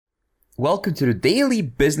Welcome to the Daily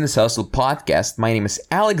Business Hustle podcast. My name is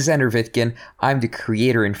Alexander Vitkin. I'm the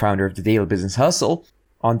creator and founder of the Daily Business Hustle.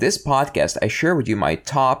 On this podcast, I share with you my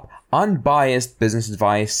top unbiased business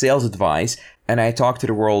advice, sales advice, and I talk to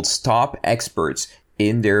the world's top experts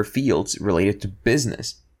in their fields related to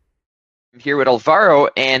business. I'm here with Alvaro,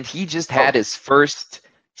 and he just had his first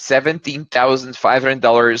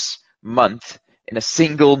 $17,500 month in a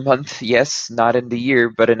single month. Yes, not in the year,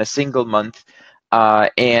 but in a single month.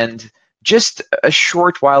 And just a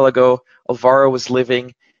short while ago, Alvaro was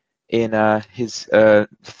living in his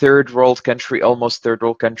third world country, almost third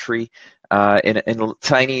world country, in a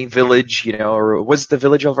tiny village, or what's the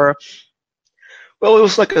village, Alvaro? Well, it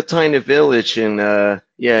was like a tiny village in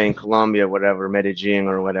Colombia, whatever, Medellin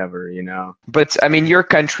or whatever. But I mean, your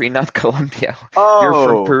country, not Colombia. You're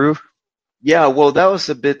from Oh, Peru. yeah. Well, that was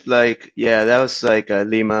a bit like, that was like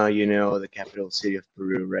Lima, the capital city of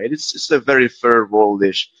Peru, right? It's just a very third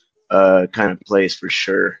worldish kind of place for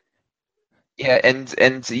sure. Yeah,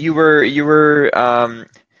 and you were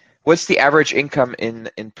what's the average income in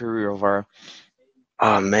Peru, Alvaro?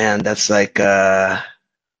 Oh man, that's like oh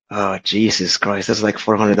Jesus Christ, that's like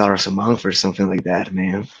 $400 a month or something like that,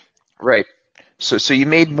 man. Right. So you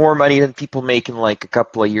made more money than people make in like a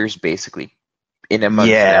couple of years, basically, in a month.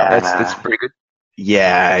 That's Yeah, pretty good.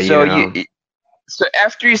 yeah, So so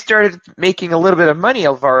after you started making a little bit of money,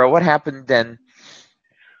 Alvaro, what happened then?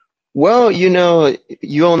 Well, you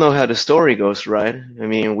all know how the story goes, right? I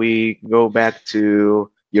mean, we go back to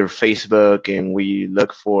your Facebook and we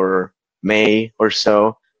look for May or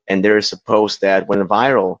so, and there's a post that went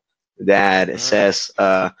viral that says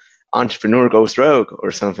entrepreneur goes rogue or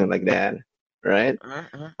something like that, right?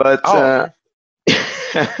 But Oh, okay.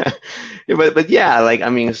 but yeah, like I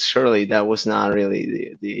mean, surely that was not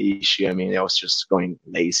really the issue. I mean, I was just going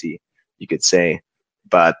lazy, you could say.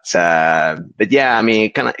 But yeah, I mean,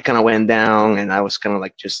 it kind of went down, and I was kind of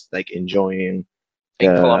like just like enjoying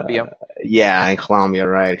In the Colombia. yeah in Colombia,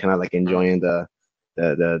 right? Kind of like Mhm. enjoying the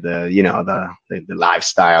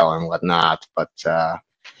lifestyle and whatnot. But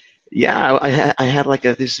yeah, I had like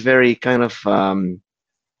this very kind of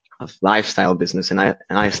lifestyle business, and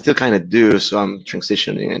I still kind of do. So I'm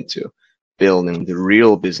transitioning into building the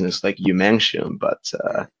real business, like you mentioned. But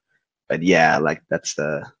yeah, like that's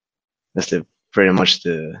the pretty much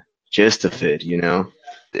the gist of Mhm.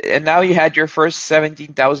 it. And now you had your first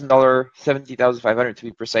 $17,000, 17,500 to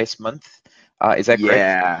be precise, month. Is that correct?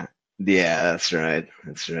 Yeah, yeah, that's right.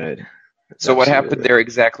 That's right. That's So what absolutely happened right. there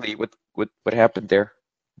exactly? What happened there?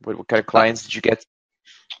 What kind of Uh, clients did you get?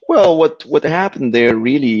 well, what happened there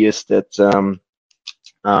really is that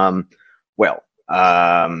um, well,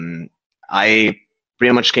 I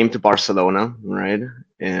pretty much came to Barcelona, right?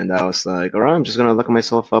 And I was like, all right, I'm just gonna look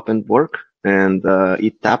myself up and work and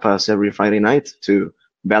eat tapas every Friday night to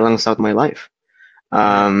balance out my life.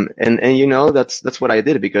 Mhm. And that's what I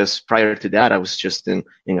did because prior to that I was just in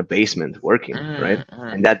a basement working, right? Mhm,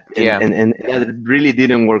 mhm. And that and Yeah. and, and that really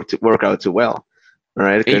didn't work out too well,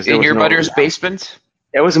 right? Because there In was your no mother's basement?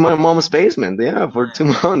 it was in my mom's basement, yeah, for 2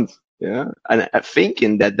 months, yeah, and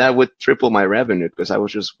thinking that would triple my revenue because I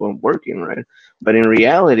was just working, right? But in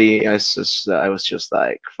reality, I was just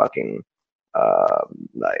like fucking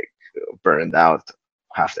like burned out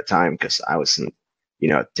half the time because I wasn't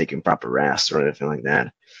taking proper rest or anything like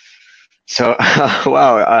that. So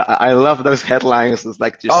wow, I love those headlines. It's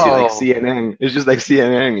like just like Oh, CNN. It's just like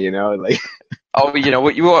CNN, like oh,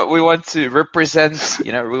 we want to represent.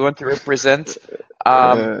 We want to represent.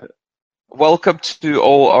 Um, uh, Welcome to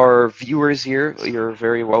all our viewers here. You're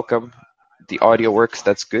very welcome. The audio works.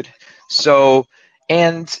 That's good. So,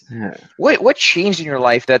 and yeah, what changed in your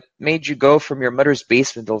life that made you go from your mother's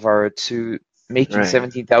basement, Alvaro, to making right.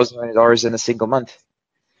 $17,000 in a single month?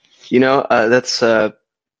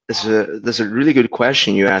 That's a really good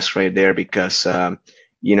question you asked right there because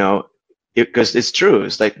you know because it's true.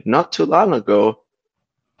 It's like not too long ago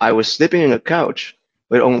I was sleeping on a couch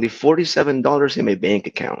with only $47 in my bank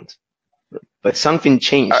account, but something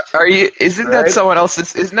changed, Are you? Isn't that right? someone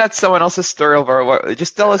else's? Isn't that someone else's story, Alvaro?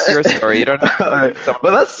 Just tell us your story. You don't have to tell someone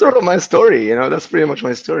But that's else's story. sort of my story. That's pretty much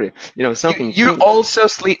my story. Something You changed. also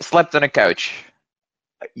slept on a couch.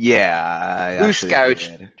 Yeah, I Whose actually couch?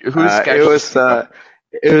 did. Whose It couch did you was sleep on?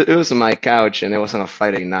 it was on my couch, and it was on a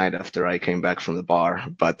Friday night after I came back from the bar.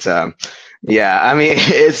 But yeah, I mean,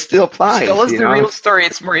 it still Just tell applies, us the real story.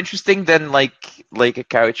 It's more interesting than like a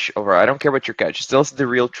couch over. I don't care about your couch. Just tell us the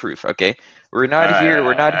real truth, okay? We're All not right, here. all We're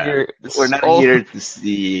right, not all right. here. This We're is not all. here to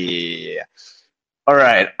see. All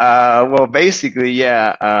right. Well, basically,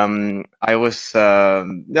 yeah. I was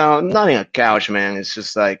no, not in a couch, man. It's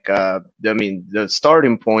just like I mean, the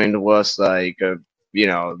starting point was like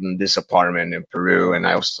in this apartment in Peru, and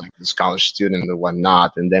I was like this college student and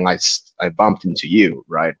whatnot, and then I bumped into you,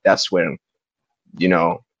 right? That's when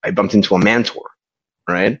I bumped into a mentor,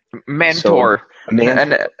 right? So Mentor. a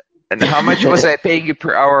mentor, And how much was I paying you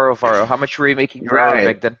per hour of our? How much were you making per hour right?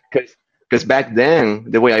 back then? Because back then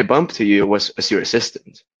the way I bumped to you was as your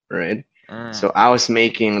assistant, right? Mm. So I was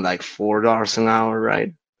making like $4 an hour,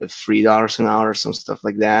 right? $3 an hour, some stuff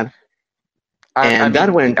like that. I And that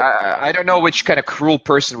mean, went. I don't know which kind of cruel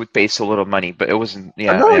person would pay so little money, but it wasn't.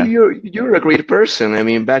 Yeah, No, yeah. you're a great person. I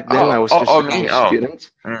mean, back then I was just a Me. college Oh,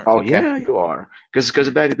 student. Oh okay. yeah, you are. Because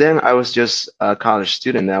back then I was just a college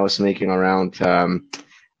student. I was making around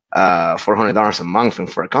 $400 a month,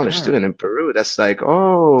 and for a college Mm, student in Peru, that's like,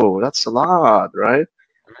 oh, that's a lot, right?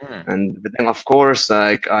 mm, And but then of course,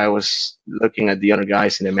 like I was looking at the other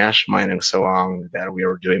guys in the mastermind and so on, that we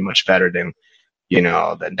were doing much better than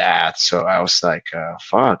that. So I was like,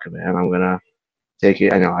 fuck, man, I'm gonna take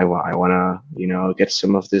it. I know I want to, get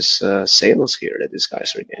some of this sales here that these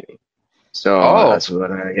guys are getting. So oh. that's what,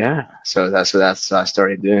 yeah. So that's I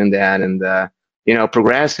started doing that, and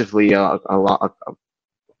progressively a lot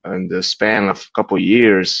in the span of a couple of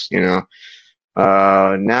years,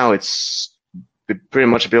 now it's pretty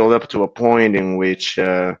much built up to a point in which,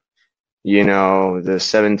 the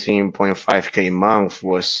 17.5K month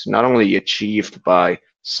was not only achieved by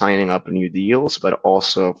signing up new deals, but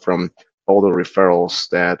also from all the referrals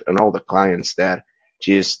that and all the clients that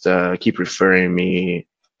just keep referring me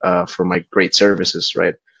for my great services,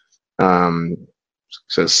 right? Um,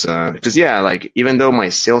 because yeah, like even though my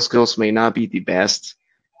sales skills may not be the best,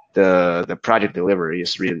 the project delivery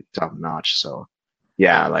is really top notch. So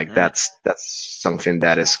yeah, like Mm, that's something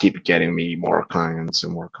that is keep getting me more clients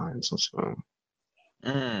and more clients and so on.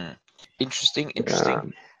 mm. Interesting, Yeah.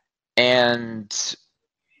 interesting. And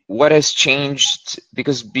what has changed?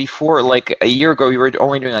 Because before, like a year ago, you were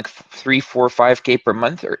only doing like 3, 4, 5K per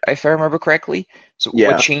month, or if I remember correctly. So what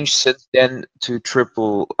Yeah. changed since then to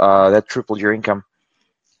triple that tripled your income?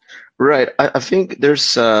 Right. I think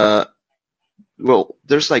there's like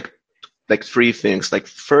three things. Like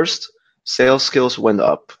first, sales skills went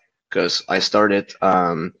up because I started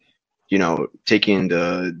taking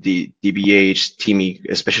the DBH teamy,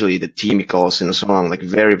 especially the teamy calls and so on, like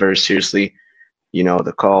very, very seriously.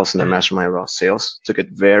 The calls and the Mm, mastermind raw sales took it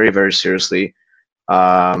very, very seriously.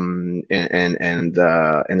 And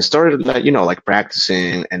started like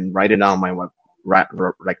practicing and writing down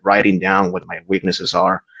like writing down what my weaknesses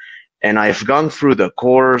are. And I've gone through the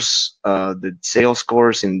course, the sales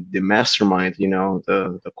course in the mastermind,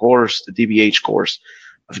 the course, the DBH course.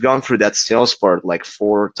 I've gone through that sales part like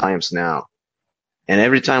 4 times now. And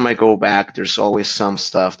every time I go back, there's always some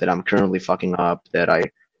stuff that I'm currently fucking up that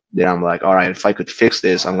I'm like, all right, if I could fix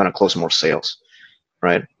this, I'm gonna close more sales,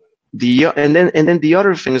 right? And then the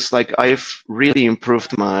other thing is like I've really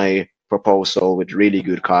improved my proposal with really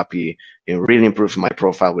good copy and really improved my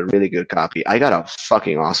profile with really good copy. I got a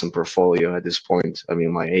fucking awesome portfolio at this point. I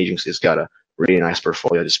mean, my agency's got a really nice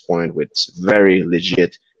portfolio at this point with very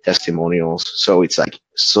legit testimonials. So it's like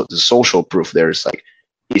the social proof there is like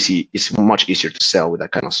easy. It's much easier to sell with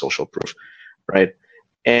that kind of social proof, right?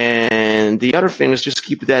 And the other thing is just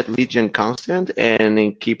keep that lead gen constant and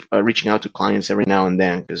then keep reaching out to clients every now and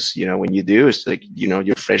then because when you do, it's like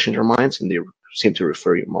you're fresh in their minds and they seem to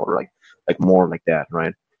refer you more like more like that,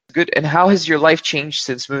 right? good. And how has your life changed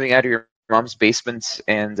since moving out of your mom's basement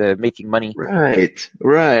and making money? Right,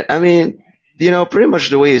 right. I mean, pretty much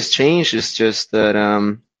the way it's changed is just that,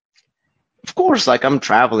 of course, like I'm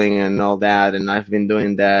traveling and all that, and I've been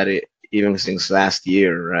doing that even since last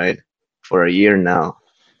year, right? For a year now.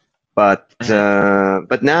 Mhm.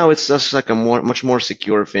 But now it's just like a much more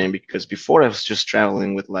secure thing because before I was just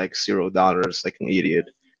traveling with like $0 like an idiot,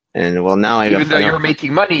 and well now Even though I you were got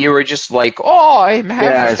making money, you were just like, "Oh, I have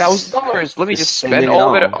yes, $1,000. Let me just just spend spending it all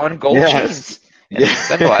of it all. on gold Yes, chains and yeah.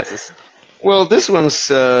 sunglasses." Well, this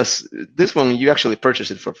one you actually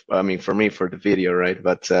purchased it for I mean for me for the video, right?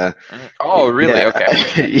 But Oh, really? yeah,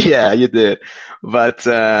 Okay. yeah, you did. But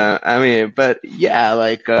I mean, but yeah,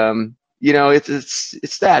 like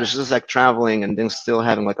it's that. It's just like traveling and then still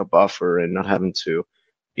having like a buffer and not having to,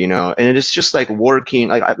 and it's just like working.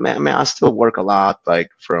 Like I still work a lot, like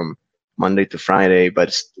from Monday to Friday.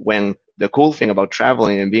 But when the cool thing about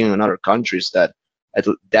traveling and being in other countries that at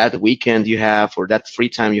that weekend you have or that free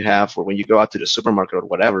time you have or when you go out to the supermarket or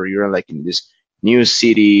whatever, you're like in this new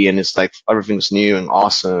city and it's like everything's new and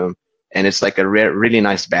awesome and it's like a really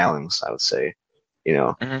nice balance, I would say. You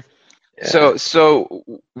know, hmm yeah. So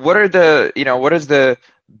what are what is the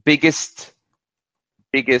biggest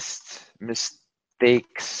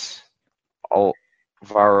mistakes? Oh,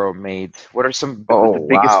 Alvaro made? What are some Oh the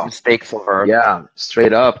biggest wow. mistakes Alvaro? Yeah,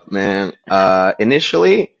 straight up, man.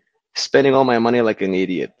 Initially, spending all my money like an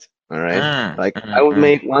idiot. All right, like I would Mm.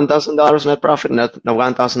 make $1,000 net profit, and that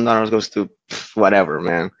 $1,000 goes to whatever,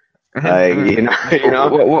 man. Like you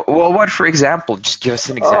know. Well, what, for example? Just give us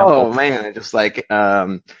an example. Oh man, just like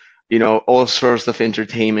all sorts of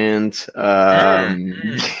entertainment.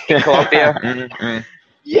 In Colombia?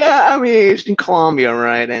 Yeah, I mean it's in Colombia,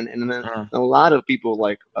 right? And then a lot of people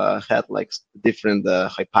like had like different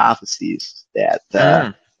hypotheses that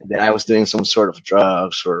I was doing some sort of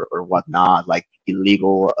drugs or whatnot, like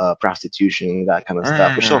illegal prostitution, that kind of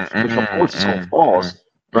stuff, which of course is all false,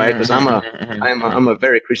 right? Because I'm a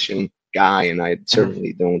very Christian guy, and I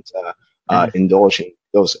certainly don't indulge in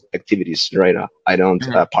those activities, right? I don't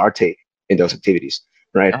partake in those activities,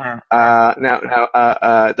 right? So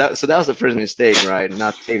that was the first mistake, right?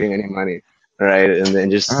 Not saving any money, right? And then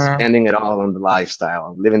just spending it all on the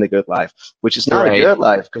lifestyle, living the good life, which is not a Right. good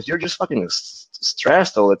life because you're just fucking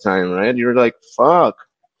stressed all the time, right? You're like, fuck,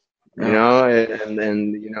 and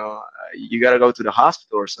then, you got to go to the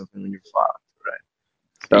hospital or something when you're fucked, right?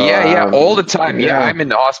 So, Yeah, all the time. Yeah, yeah. I'm in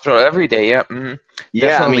the hospital every day. Yeah,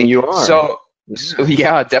 Yeah, I mean, definitely. you are. So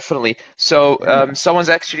yeah, definitely. So someone's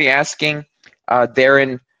actually asking,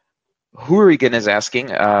 Darren Hourigan is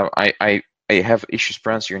asking. I have issues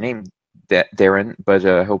pronouncing your name, Darren, but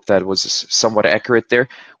I hope that was somewhat accurate there.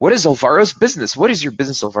 What is Alvaro's business? What is your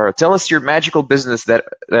business, Alvaro? Tell us your magical business that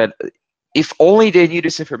if only they knew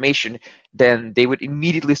this information, then they would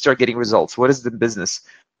immediately start getting results. What is the business?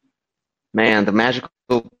 Man, the magical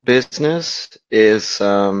business is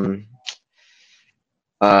selling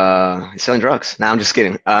drugs. No, I'm just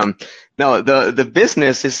kidding. No, the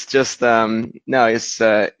business is just no, it's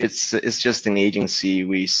just an agency.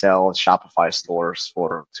 We sell Shopify stores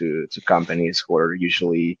to companies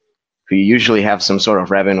who usually have some sort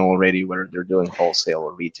of revenue already, whether they're doing wholesale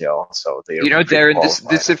or retail. So they are Darren, this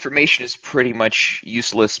pre-qualified. information is pretty much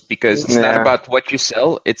useless because it's not Yeah, about what you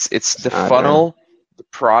sell. It's the not, funnel, the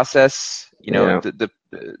process. yeah,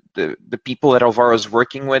 The people that Alvaro's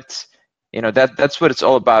working with. That's what it's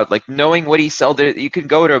all about. Like knowing what he sells. You can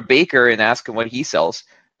go to a baker and ask him what he sells,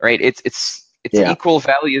 right? It's yeah, equal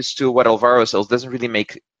values to what Alvaro sells. Doesn't really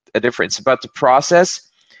make a difference. It's about the process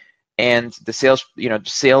and the sales. The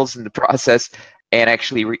sales and the process, and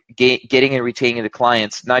actually getting and retaining the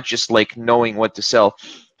clients, not just like knowing what to sell.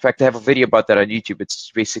 In fact, I have a video about that on YouTube.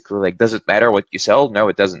 It's basically like, does it matter what you sell? No,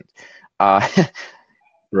 it doesn't. And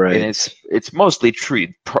right. it's mostly true.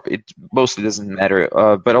 It mostly doesn't matter.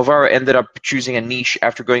 But Alvaro ended up choosing a niche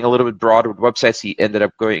after going a little bit broad with websites. He ended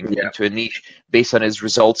up going Yeah, into a niche based on his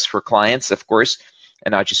results for clients, of course,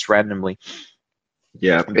 and not just randomly,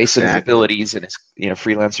 yeah, based on his exactly. abilities and his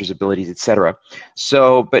freelancers' abilities, etc.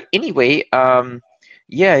 So, but anyway,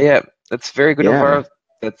 yeah, that's very good, Yeah, Alvaro.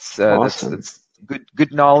 awesome. That's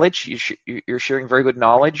good knowledge. You're sharing very good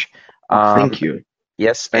knowledge. Oh, Um, thank you.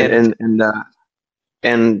 yes, And and and and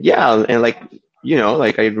and yeah, and like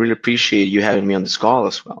like I really appreciate you having me on this call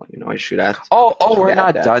as well. I oh, should we're add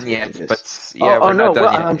not that done to yet. this. But Oh, yeah, oh we're no, not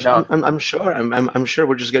well done yet. No. I'm sure I'm sure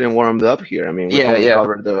we're just getting warmed up here. I mean, we've Yeah, only yeah.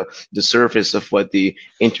 covered the surface of what the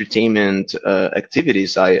entertainment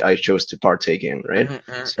activities I chose to partake in, right?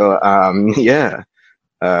 So yeah,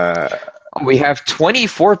 uh, We have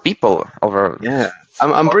 24 people over. yeah,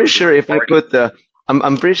 I'm pretty sure if I put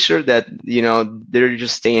I'm pretty sure that they're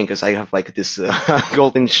just staying because I have like this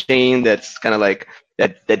golden chain that's kind of like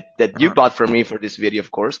that you Uh, bought for me for this video,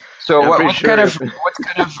 of course. So And I'm pretty sure if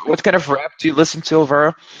what kind of rap do you listen to,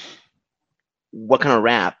 Alvaro? what kind of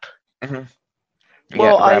rap? hmm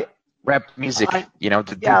Yeah, Well, rap music. I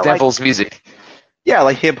The yeah, like devil's music. yeah,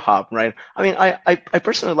 like hip hop, right? I mean, I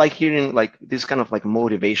personally like hearing like this kind of like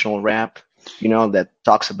motivational rap, that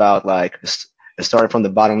talks about like started from the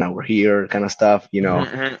bottom, now we're here, kind of stuff.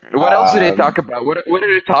 What else do they Um, talk about? What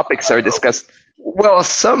other topics are discussed? Well,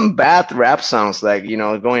 some bad rap songs, like,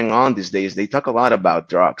 going on these days, they talk a lot about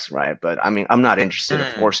drugs, right? But I mean, I'm not interested, of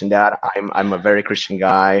Mm. course, in that. I'm a very Christian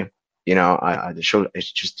guy. I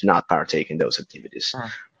just do not partake in those activities, Mm.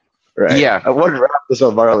 right? Yeah. What rap does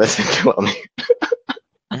Alvaro listen to? I mean,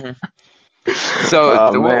 hmm So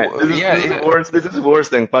oh man, yeah, this is worse. This is worse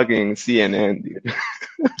than fucking CNN, dude.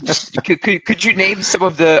 could you name some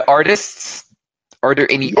of the artists? Are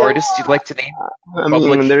there any Yeah, artists you'd like to name? I mean,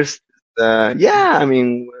 Public? yeah, I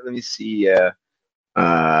mean, let me see.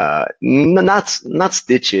 Not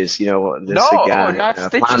Stitches. No, There's a oh, guy not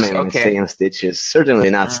Stitches. planning Okay. saying Stitches. Certainly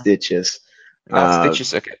not Mm. Stitches. Not Uh,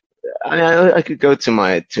 Stitches. Okay. I could go to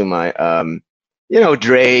my Drake.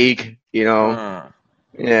 Mm.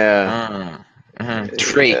 Yeah. Mm.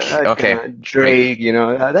 Drake. Okay. Drake,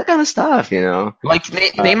 that kind of stuff, Like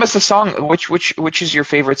Uh, name us a song. Which is your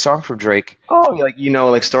favorite song from Drake? oh, like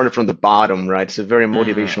like started from the bottom, right? It's a very Mm.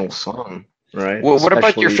 motivational song, right? Well, what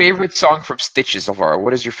about your Especially, favorite song from Stitches, Alvaro?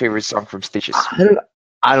 What is your favorite song from Stitches? I don't,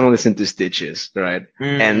 I don't listen to Stitches, right?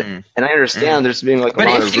 And Mm. and I Mm. understand there's been like a But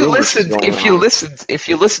lot of rumors going on. if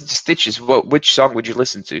you listened to Stitches, which song would you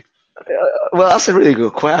listen to? Well, that's a really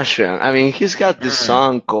good question. I mean, he's got this Mm.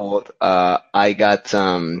 song called I got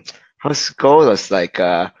how's it called? It's like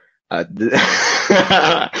nah,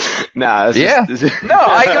 it's just Yeah. this, No,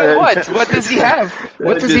 I got what? What does he have?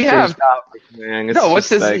 What does he just change have? topics, man. No, It's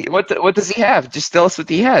just like what does he have? Just tell us what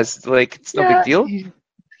he has. Like it's no big yeah, deal.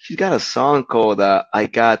 he's got a song called I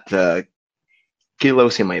got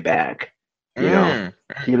kilos in my bag, you know, Mm.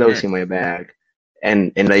 kilos Mm. in my bag,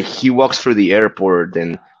 and like he walks through the airport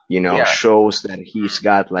and Yeah. shows that he's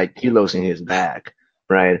got like kilos in his bag,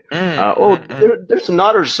 right? Mm. Mm. Mm. There's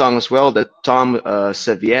another song as well that Tom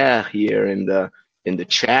Sevier here in the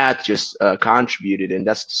chat just contributed, and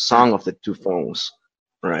that's the song of the two phones,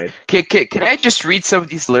 right? Can I just read some of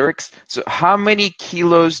these lyrics? So, how many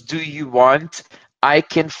kilos do you want? I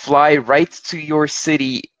can fly right to your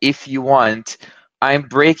city if you want. I'm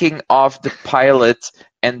breaking off the pilot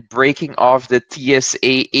and breaking off the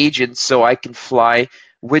TSA agent so I can fly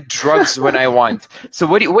with drugs when I want. So,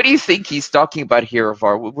 what do you think he's talking about here,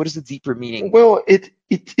 Var? What is the deeper meaning? Well,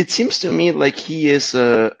 it seems to me like he is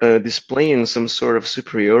displaying some sort of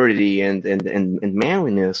superiority and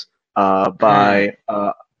manliness Mm, by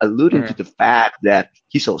alluding to mm. the fact that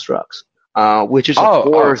he sells drugs, which is of Oh, oh,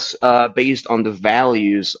 course based on the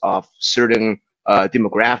values of certain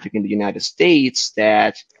demographic in the United States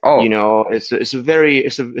that oh. it's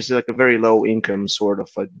like a very low income sort of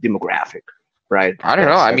a demographic, right? I don't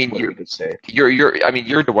know. That's I that's mean, what we could say.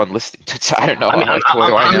 you're the one listening to it. So I don't know. I mean, Like, what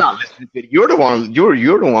do I I'm know? not listening to it. You're the one. You're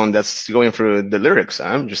the one that's going through the lyrics.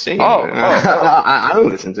 I'm just saying. Oh, oh. I don't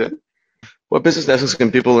listen to it. What business lessons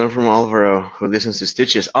can people learn from Alvaro who listens to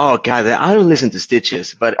Stitches? Oh God, I don't listen to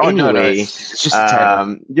Stitches. But Oh no, no, anyway, it's just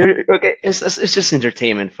entertainment. you're okay. It's just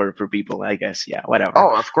entertainment for people, I guess. Yeah, whatever.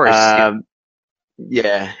 Oh, of course. Yeah. Um,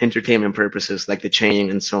 yeah, entertainment purposes like the chaining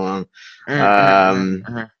and so on. Mm-hmm, Um,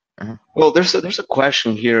 mm-hmm, hmm. well, there's a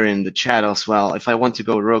question here in the chat as well. If I want to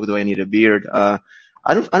go rogue, do I need a beard? I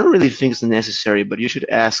don't really think it's necessary, but you should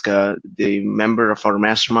ask the member of our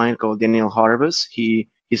mastermind called Daniel Harvest.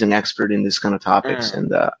 He's an expert in this kind of topics,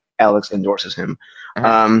 and Alex endorses him.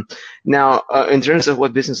 Um, Now, in terms of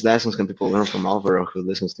what business lessons can people learn from Alvaro, who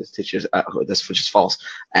listens to Stitches, that's which is false,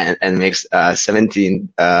 and makes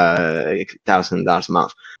 $17,000 a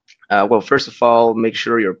month. Well, first of all, make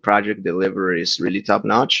sure your project delivery is really top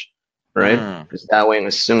notch, right? Mm, Because that way,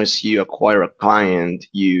 as soon as you acquire a client,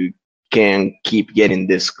 you can keep getting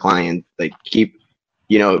this client, like keep,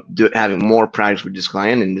 having more projects with this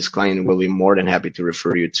client, and this client will be more than happy to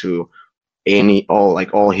refer you to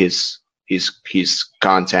all his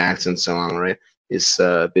contacts and so on, right? His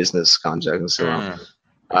business contacts and so on.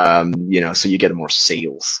 mm, So you get more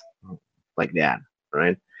sales like that,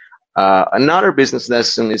 right? Another business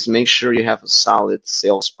lesson is make sure you have a solid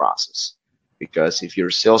sales process, because if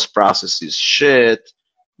your sales process is shit,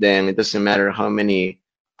 then it doesn't matter how many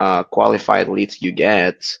qualified leads you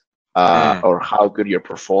get, mm, or how good your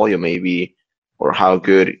portfolio may be, or how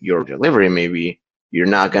good your delivery may be. You're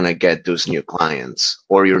not gonna get those new clients,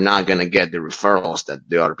 or you're not gonna get the referrals that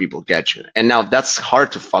the other people get you. And now that's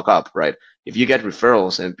hard to fuck up, right? If you get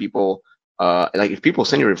referrals and people like if people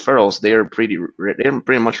send you referrals, they're pretty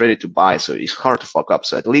much ready to buy. So it's hard to fuck up.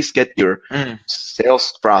 So at least get your mm,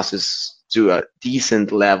 sales process to a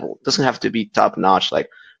decent level. It doesn't have to be top notch. Like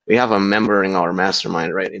we have a member in our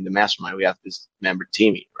mastermind, right? In the mastermind, we have this member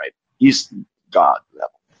Timmy, right? He's God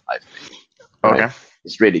level, I think, right? okay.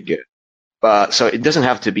 It's really good. But so it doesn't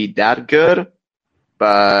have to be that good,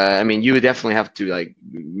 but I mean, you would definitely have to like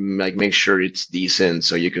make sure it's decent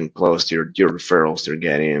so you can close your referrals they're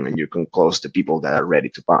getting, and you can close the people that are ready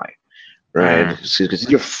to buy, right? Mm. Because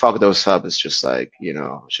you fuck those up, it's just like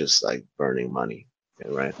just like burning money,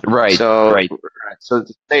 right? Right, So right. so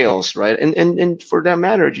the sales, right? And for that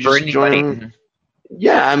matter, you just Burning money. join.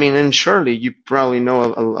 Yeah, I mean, and surely you probably know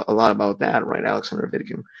a lot about that, right, Alexander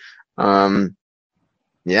Vidkin? Um,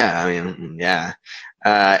 yeah, I mean, yeah.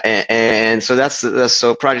 And so that's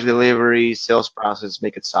so project delivery, sales process,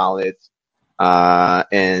 make it solid.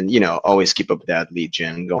 And always keep up that lead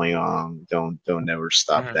gen going on. Don't ever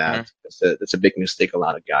stop Mm-hmm. that. That's a big mistake a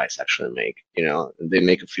lot of guys actually make. They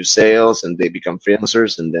make a few sales and they become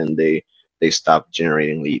freelancers, and then they stop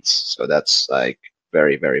generating leads. So that's like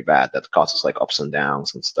very, very bad. That causes like ups and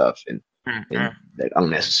downs and stuff, and Mm-hmm. like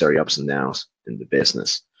unnecessary ups and downs. in the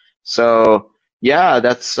business. So yeah,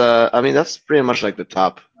 that's I mean that's pretty much like the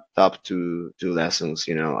top two lessons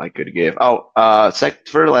I could give. Oh,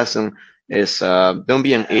 third lesson is don't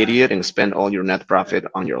be an idiot and spend all your net profit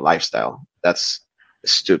on your lifestyle. That's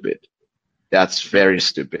stupid. That's very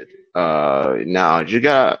stupid. Now you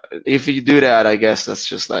gotta if you do that, I guess that's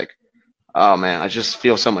just like, oh man, I just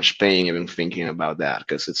feel so much pain even thinking about that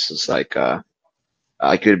because it's just like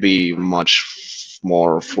I could be much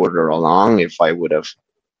more further along if I would have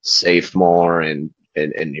saved more and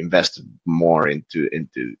invested more into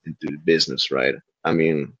the business, right? I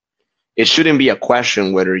mean, it shouldn't be a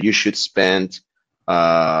question whether you should spend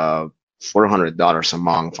 $400 a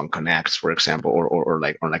month on connects, for example, or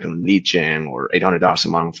like on lead gen, or $800 a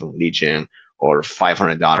month on lead gen, or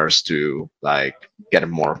 $500 to like get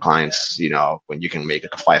more clients, when you can make a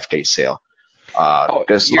 5K sale. Oh,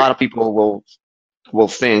 Because a you're lot of people will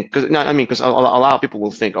think, because no, I mean, because a lot of people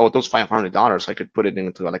will think, oh, those $500 I could put it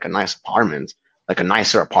into like a nice apartment, like a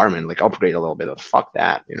nicer apartment, like upgrade a little bit. Fuck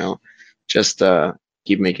that, just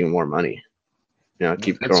keep making more money,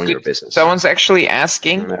 keep that's growing your good. business. Someone's actually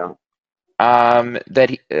asking Yeah.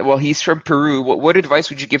 well, he's from Peru. What advice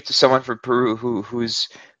would you give to someone from Peru who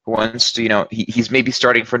wants to, he's maybe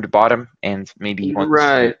starting from the bottom and maybe he wants to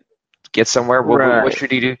Right, get somewhere. What right,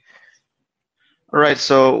 should he do? right.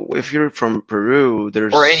 So if you're from Peru,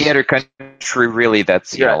 Or any there's other country really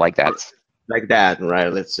that's, yeah, like that. like that,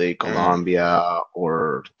 right? Let's say Mm. Colombia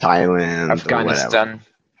or Thailand or whatever. Afghanistan.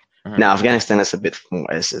 Mhm. Now Afghanistan is a bit more.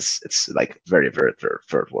 It's like very very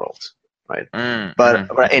third world, right? Mm, But mhm,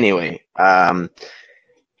 but mhm. anyway,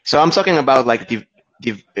 so I'm talking about like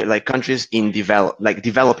like countries in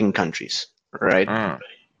developing countries, right? Mm,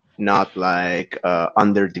 Not like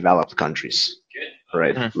underdeveloped countries,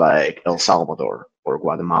 right? mhm. Like El Salvador or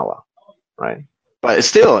Guatemala, right? But it's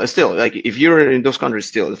still like if you're in those countries,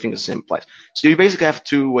 still I think it's the same place. So you basically have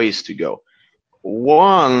two ways to go.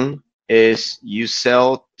 One is you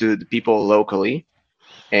sell to the people locally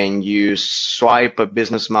and you swipe a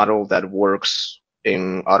business model that works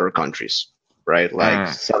in other countries, right? Like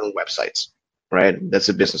Mm. selling websites, right? That's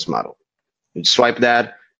a business model. You swipe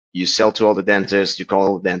that, you sell to all the dentists, you call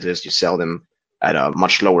all the dentists, you sell them at a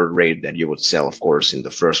much lower rate than you would sell, of course, in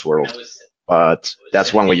the first world. But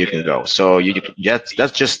that's one way you can go. So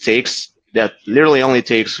that just takes that literally only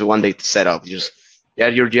takes one day to set up. You just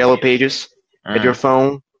get your yellow pages, get your Mm.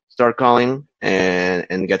 phone, start calling,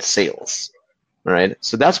 and get sales. Right.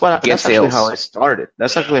 So Get that's actually how I sales. started.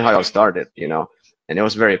 That's actually how I started. And it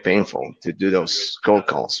was very painful to do those cold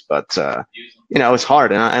calls, but it's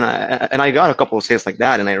hard. And I got a couple of sales like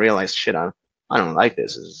that, and I realized, shit, I don't like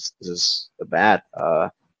this. This is bad.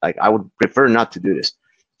 Like I would prefer not to do this.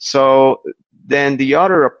 So then the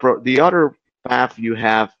other path you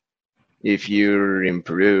have if you're in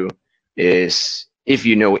Peru is if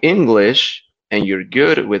you know English and you're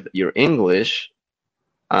good with your English,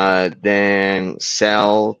 then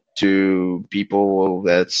sell to people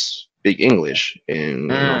that speak English in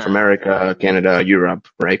North Mm. America, Canada, Europe,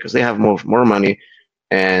 right? Because they have more money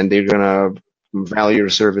and they're gonna value your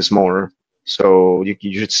service more. So you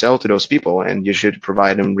should sell to those people and you should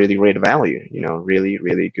provide them really great value. Really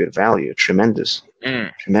really good value, Mm. tremendous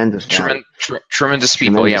value, Tremendous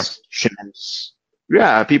people, yeah. tremendous.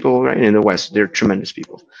 Yeah, people right in the West, they're tremendous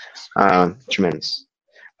people, tremendous.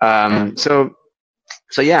 Mm.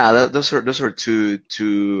 So yeah, those are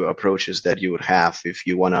two approaches that you would have if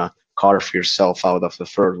you wanna carve yourself out of the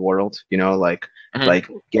third world. Mhm. Like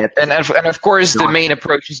get And of course, the not main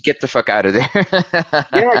approach is get the fuck out of yeah,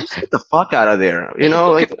 there. just get the fuck out of there. Hey,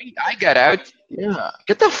 look Like at me, I got out. yeah,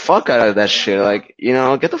 get the fuck out of that shit. Like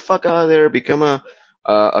get the fuck out of there. Become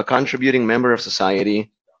a contributing member of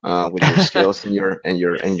society with your skills and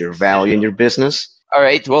your value in your business. All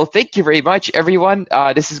right. Well, thank you very much, everyone.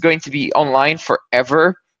 This is going to be online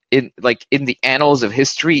forever in the annals of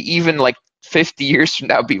history. Even like 50 years from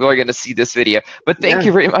now, people are going to see this video. But thank Yeah,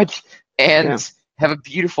 you very much, yeah. and have a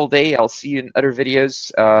beautiful day. I'll see you in other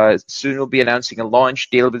videos. Soon we'll be announcing a launch.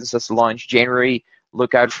 Daily Business has a launch January.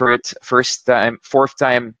 Look out for it. First time, fourth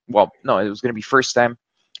time. Well, no, it was going to be first time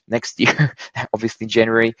next year. Obviously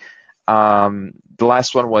January. The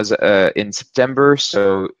last one was in September,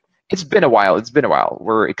 so it's been a while. It's been a while.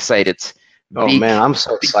 We're excited. Oh Big, man, I'm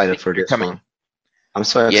so big excited things for are this coming. one. I'm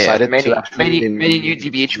so Yeah, excited to many, actually many, many new meet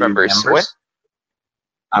DBH new members. What? members.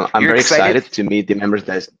 I'm You're very excited? excited to meet the members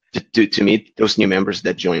to meet those new members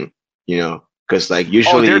that join. Because like Oh, they're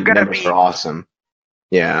usually gonna members are be. awesome.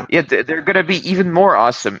 Yeah, Yeah, they're gonna be even more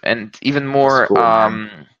awesome and even that's more cool,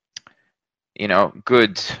 man.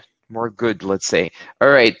 good, more good. Let's say. All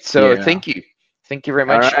right. So Yeah. thank you. Thank you very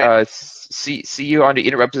All much. right. See you on the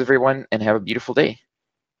interwebs, everyone, and have a beautiful day.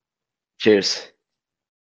 Cheers.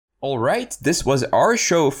 All right, this was our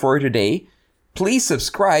show for today. Please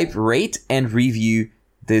subscribe, rate, and review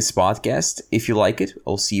this podcast if you like it.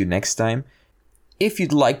 I'll see you next time. If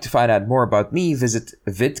you'd like to find out more about me, visit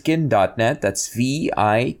vitkin.net. That's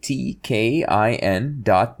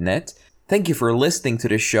VITKIN.net. Thank you for listening to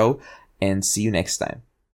this show, and see you next time.